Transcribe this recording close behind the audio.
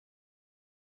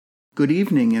Good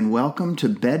evening and welcome to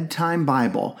Bedtime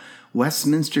Bible,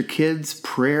 Westminster Kids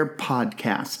Prayer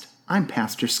Podcast. I'm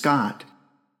Pastor Scott.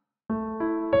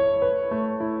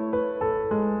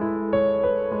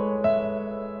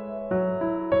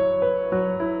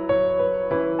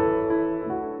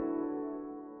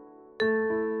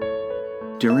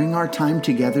 During our time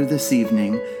together this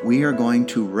evening, we are going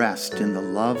to rest in the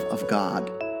love of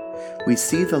God. We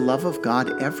see the love of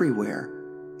God everywhere,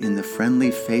 in the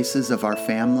friendly faces of our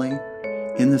family,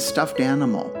 in the stuffed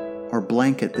animal or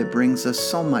blanket that brings us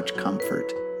so much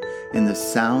comfort, in the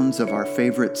sounds of our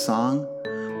favorite song,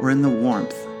 or in the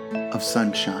warmth of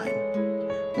sunshine.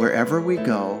 Wherever we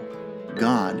go,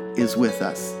 God is with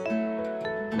us.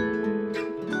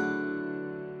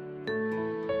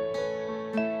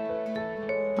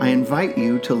 I invite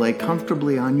you to lay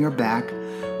comfortably on your back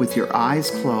with your eyes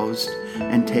closed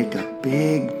and take a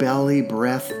big belly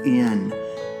breath in.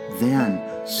 Then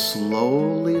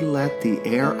slowly let the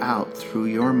air out through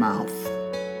your mouth.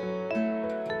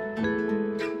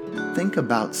 Think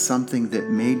about something that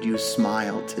made you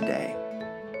smile today.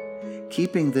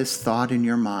 Keeping this thought in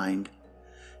your mind,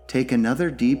 take another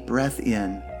deep breath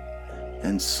in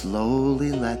and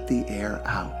slowly let the air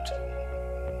out.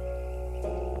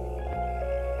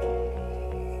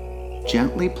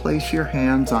 Gently place your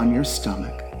hands on your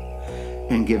stomach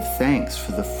and give thanks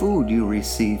for the food you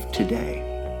received today.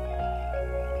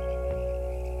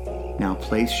 Now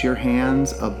place your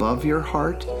hands above your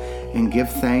heart and give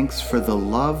thanks for the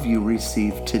love you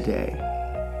received today.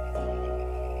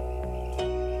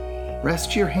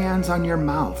 Rest your hands on your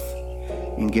mouth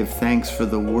and give thanks for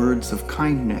the words of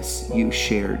kindness you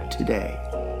shared today.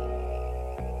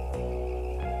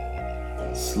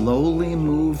 Slowly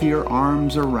move your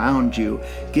arms around you,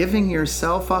 giving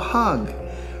yourself a hug,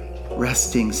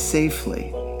 resting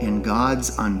safely in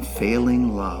God's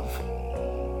unfailing love.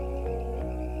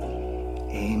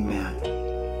 Amen.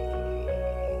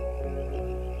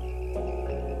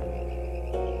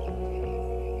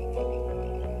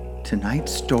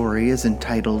 Tonight's story is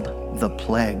entitled The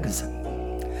Plagues.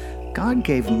 God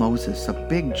gave Moses a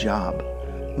big job.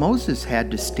 Moses had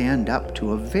to stand up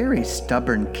to a very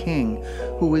stubborn king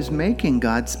who was making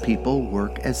God's people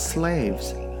work as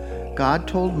slaves. God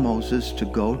told Moses to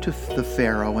go to the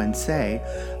Pharaoh and say,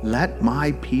 "Let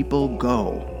my people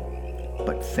go."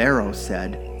 But Pharaoh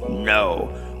said, "No,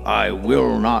 I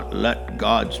will not let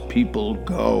God's people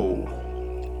go."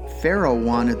 Pharaoh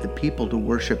wanted the people to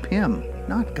worship him,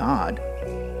 not God.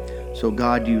 So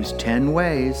God used 10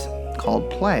 ways, called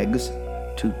plagues,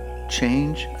 to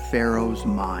change Pharaoh's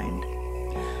mind.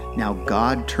 Now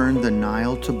God turned the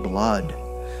Nile to blood.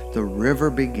 The river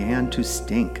began to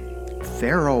stink.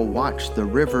 Pharaoh watched the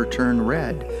river turn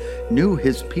red, knew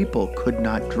his people could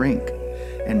not drink,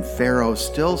 and Pharaoh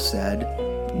still said,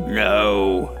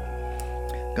 "No."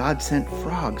 God sent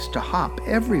frogs to hop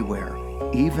everywhere,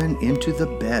 even into the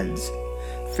beds.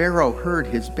 Pharaoh heard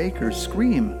his bakers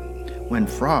scream when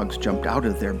frogs jumped out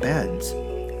of their beds,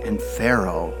 and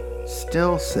Pharaoh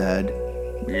still said,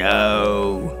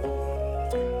 "No."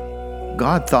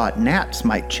 God thought gnats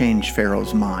might change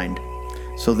Pharaoh's mind,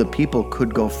 so the people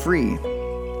could go free.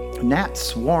 Gnats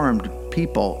swarmed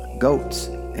people, goats,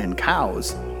 and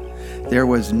cows. There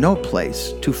was no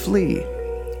place to flee,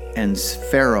 and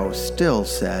Pharaoh still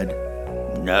said,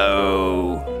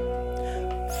 "No."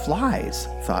 Flies,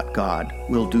 thought God,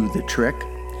 will do the trick,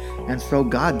 and so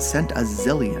God sent a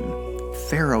zillion.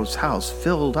 Pharaoh's house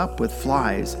filled up with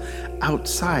flies.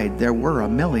 Outside there were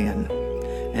 1,000,000,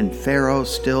 and Pharaoh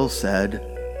still said,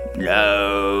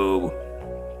 "No."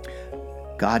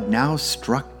 God now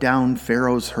struck down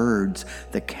Pharaoh's herds.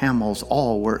 The camels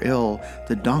all were ill.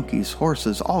 The donkeys,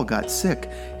 horses all got sick.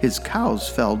 His cows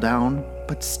fell down,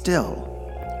 but still.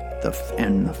 The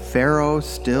Pharaoh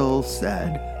still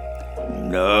said,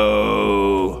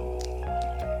 "No."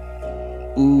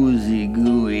 Oozy,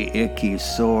 gooey, icky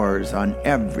sores on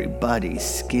everybody's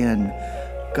skin.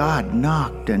 God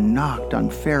knocked and knocked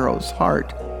on Pharaoh's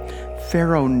heart.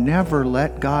 Pharaoh never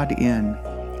let God in,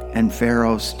 and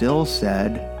Pharaoh still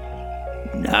said,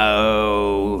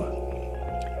 "No."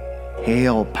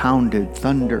 Hail pounded,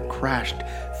 thunder crashed.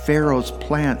 Pharaoh's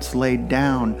plants laid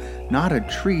down. Not a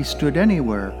tree stood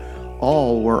anywhere.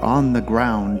 All were on the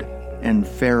ground, and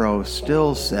Pharaoh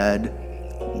still said,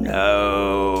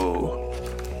 "No."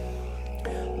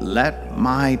 "Let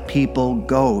my people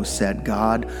go," said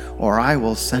God, "or I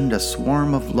will send a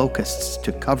swarm of locusts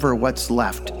to cover what's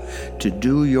left, to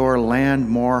do your land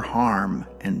more harm."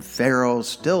 And Pharaoh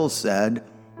still said,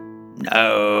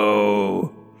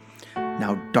 "No."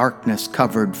 Now darkness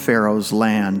covered Pharaoh's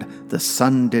land. The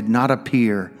sun did not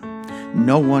appear.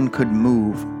 No one could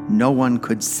move, no one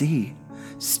could see.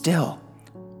 Still,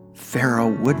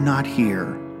 Pharaoh would not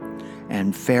hear,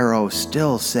 and Pharaoh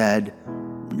still said,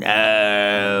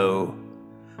 "No."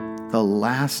 The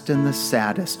last and the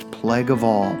saddest plague of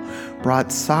all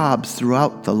brought sobs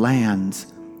throughout the lands.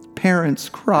 Parents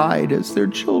cried as their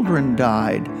children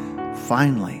died.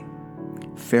 Finally,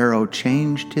 Pharaoh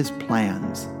changed his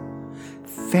plans.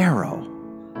 Pharaoh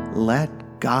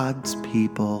let God's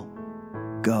people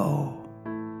go.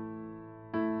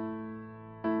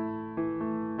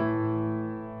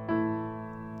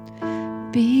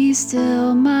 Be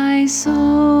still, my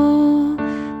soul,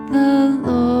 the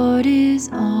Lord is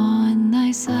on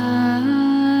thy side.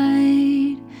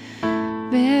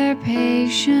 Bear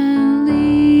patiently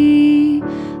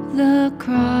the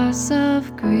cross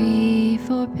of grief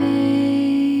or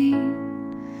pain.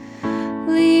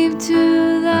 Leave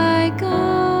to thy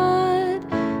God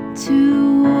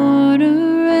to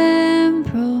order and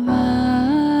provide.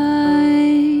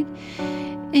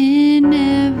 In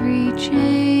every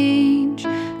change,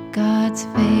 God's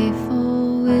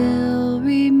faithful will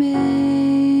remain.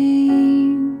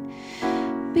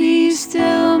 Be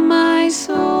still, my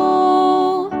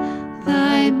soul,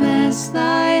 thy best,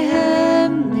 thy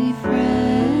heavenly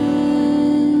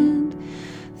friend,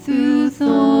 through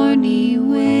thorny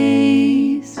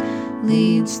ways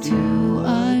leads to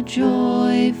a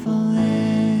joyful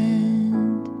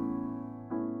end.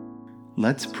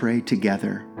 Let's pray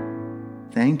together.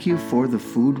 Thank you for the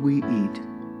food we eat.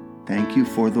 Thank you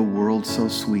for the world so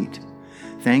sweet.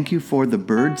 Thank you for the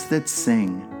birds that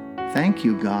sing. Thank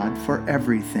you, God, for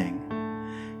everything.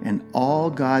 And all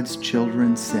God's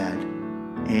children said,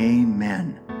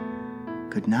 Amen.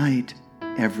 Good night,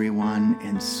 everyone,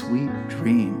 and sweet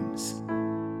dreams.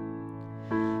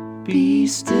 Be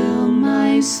still,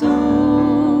 my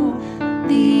soul,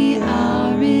 the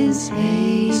hour is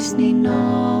hastening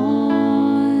on,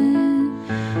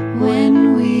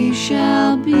 when we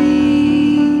shall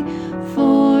be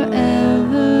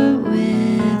forever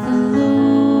with the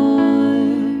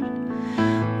Lord.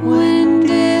 When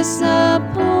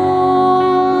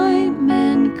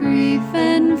disappointment, grief,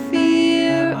 and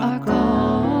fear are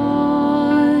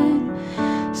gone,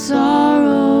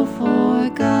 sorrow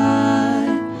forgot,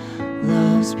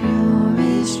 love's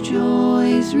purest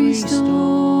joys restored.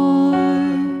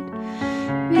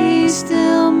 Be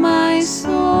still, my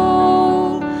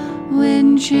soul,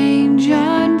 when change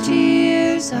and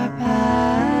tears are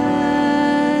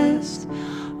past.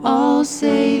 All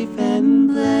safe and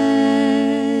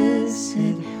blessed,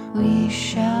 we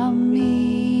shall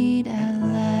meet at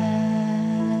last.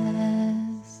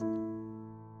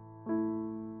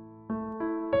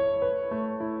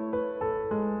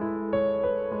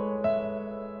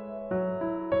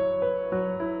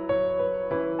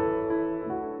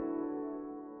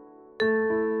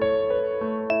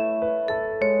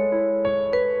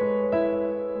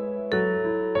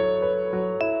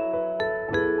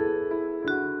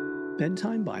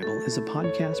 Bedtime Bible is a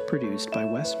podcast produced by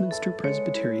Westminster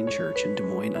Presbyterian Church in Des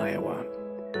Moines, Iowa.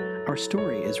 Our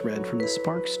story is read from the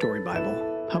Spark Story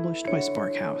Bible, published by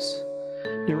Spark House.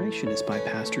 Narration is by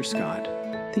Pastor Scott.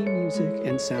 Theme music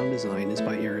and sound design is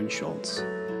by Aaron Schultz.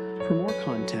 For more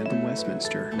content from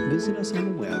Westminster, visit us on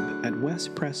the web at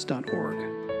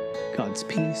westpress.org. God's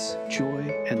peace,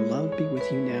 joy, and love be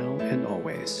with you now and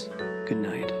always. Good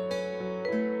night.